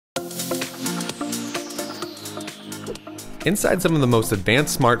Inside some of the most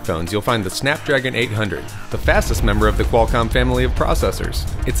advanced smartphones, you'll find the Snapdragon 800, the fastest member of the Qualcomm family of processors.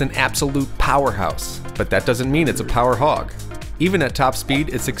 It's an absolute powerhouse, but that doesn't mean it's a power hog. Even at top speed,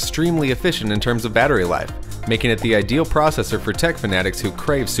 it's extremely efficient in terms of battery life, making it the ideal processor for tech fanatics who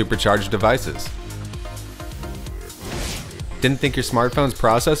crave supercharged devices. Didn't think your smartphone's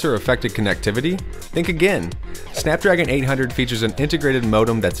processor affected connectivity? Think again. Snapdragon 800 features an integrated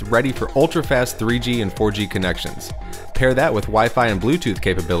modem that's ready for ultra-fast 3G and 4G connections. Pair that with Wi-Fi and Bluetooth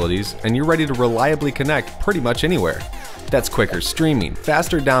capabilities, and you're ready to reliably connect pretty much anywhere. That's quicker streaming,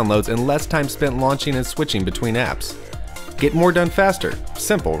 faster downloads, and less time spent launching and switching between apps. Get more done faster.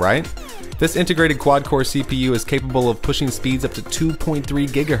 Simple, right? This integrated quad-core CPU is capable of pushing speeds up to 2.3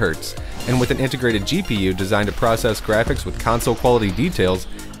 GHz, and with an integrated GPU designed to process graphics with console-quality details,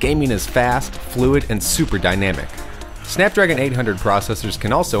 gaming is fast, fluid, and super dynamic. Snapdragon 800 processors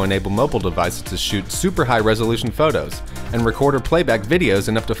can also enable mobile devices to shoot super high-resolution photos and record or playback videos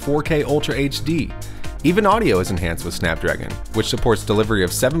in up to 4K Ultra HD. Even audio is enhanced with Snapdragon, which supports delivery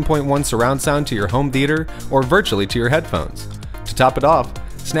of 7.1 surround sound to your home theater or virtually to your headphones. To top it off,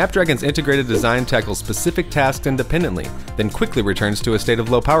 Snapdragon's integrated design tackles specific tasks independently, then quickly returns to a state of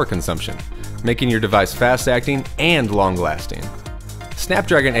low power consumption, making your device fast-acting and long-lasting.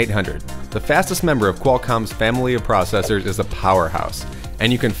 Snapdragon 800, the fastest member of Qualcomm's family of processors, is a powerhouse,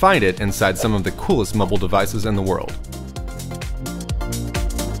 and you can find it inside some of the coolest mobile devices in the world.